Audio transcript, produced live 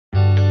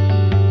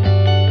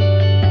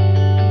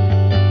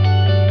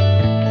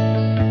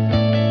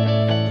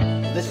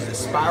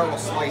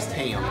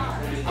ham.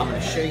 I'm going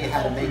to show you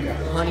how to make a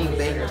honey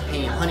baked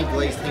ham, honey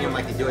glazed ham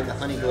like they do at the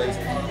honey glazed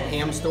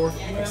ham store,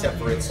 except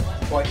for it's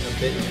quite a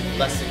bit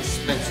less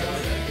expensive.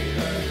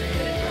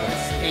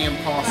 This ham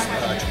costs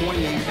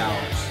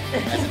 $28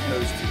 as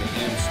opposed to the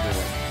ham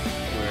store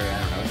where, I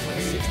don't know, it's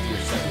like $60 or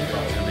 $70.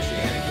 I'm going to show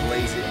you how to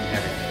glaze it and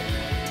everything.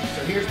 So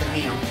here's the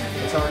ham.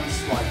 It's already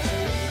sliced.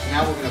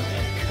 Now we're going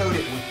to coat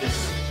it with this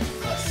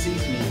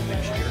seasoning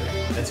mixture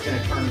that's going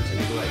to turn into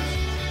the glaze.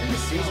 And the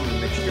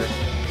seasoning mixture,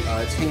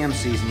 it's ham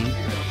seasoning.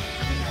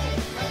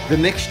 The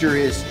mixture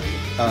is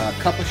a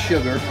cup of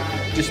sugar,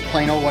 just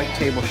plain old white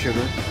table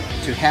sugar,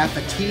 to half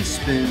a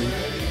teaspoon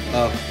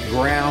of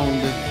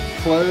ground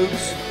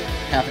cloves,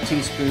 half a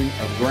teaspoon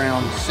of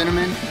ground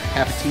cinnamon,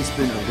 half a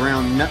teaspoon of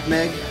ground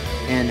nutmeg,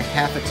 and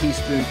half a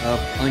teaspoon of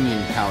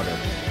onion powder.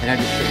 And I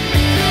just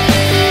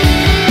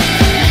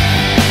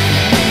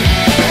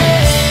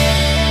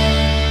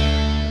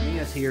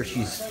Mina's here,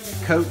 she's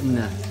coating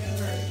the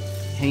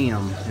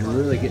ham and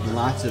really getting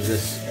lots of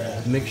this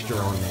mixture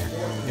on there.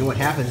 And what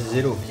happens is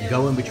it'll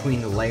go in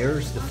between the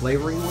layers, the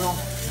flavoring will,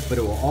 but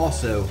it will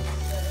also,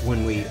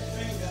 when we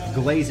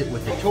glaze it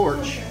with the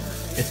torch,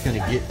 it's going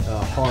to get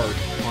hard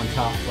on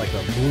top like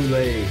a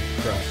brulee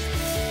crust.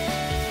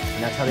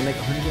 And that's how they make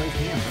a honey glazed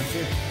ham right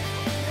there.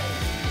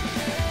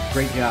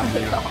 Great job,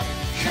 Mina.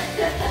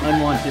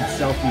 Unwanted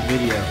selfie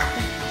video.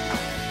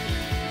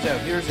 So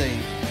here's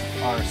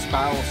our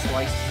spiral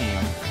sliced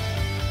ham,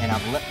 and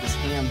I've let this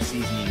ham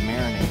seasoning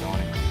marinate on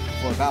it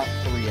for about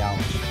 3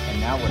 hours. And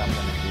now what I'm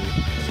going to do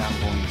is I'm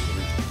going to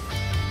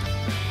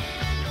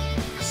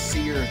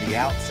sear the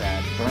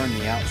outside, burn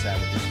the outside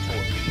with this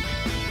torch.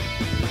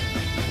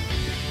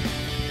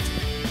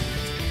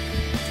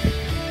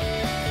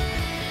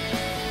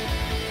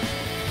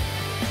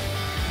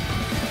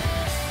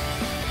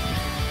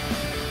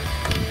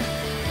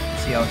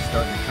 See how it's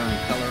starting to turn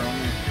color on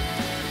there?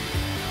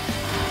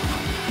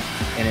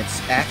 And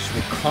it's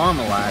actually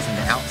caramelizing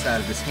the outside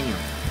of this ham.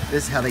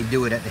 This is how they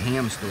do it at the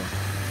ham store.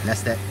 And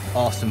that's that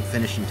awesome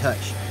finishing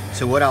touch.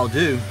 So what I'll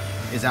do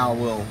is I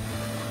will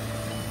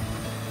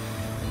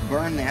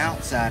burn the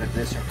outside of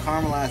this, or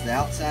caramelize the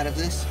outside of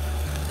this,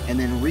 and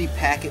then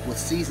repack it with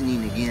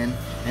seasoning again,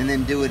 and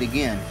then do it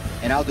again.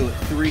 And I'll do it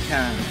 3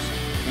 times,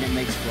 and it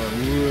makes for a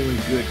really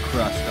good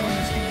crust on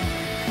this ham.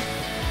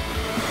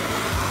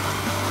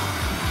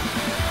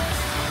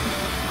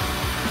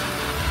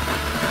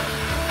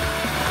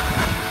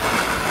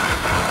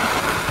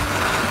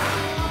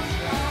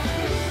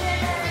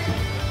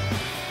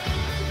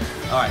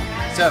 Alright,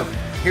 so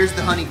here's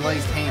the honey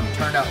glazed ham. It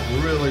turned out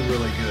really,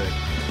 really good.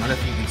 I don't know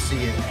if you can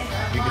see it.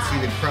 You can see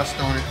the crust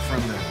on it from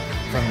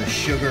the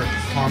sugar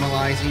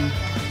caramelizing,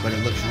 but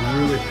it looks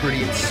really pretty.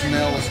 It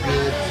smells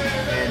good,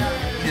 and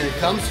it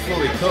comes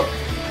fully cooked.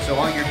 So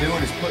all you're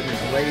doing is putting a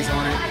glaze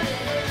on it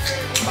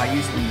by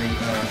using the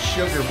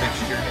sugar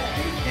mixture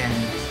and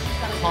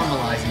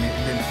caramelizing it,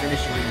 and then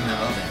finishing it in the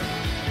oven.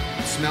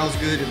 It smells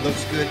good. It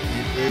looks good.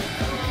 It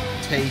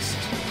tastes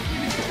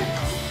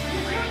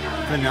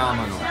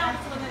phenomenal.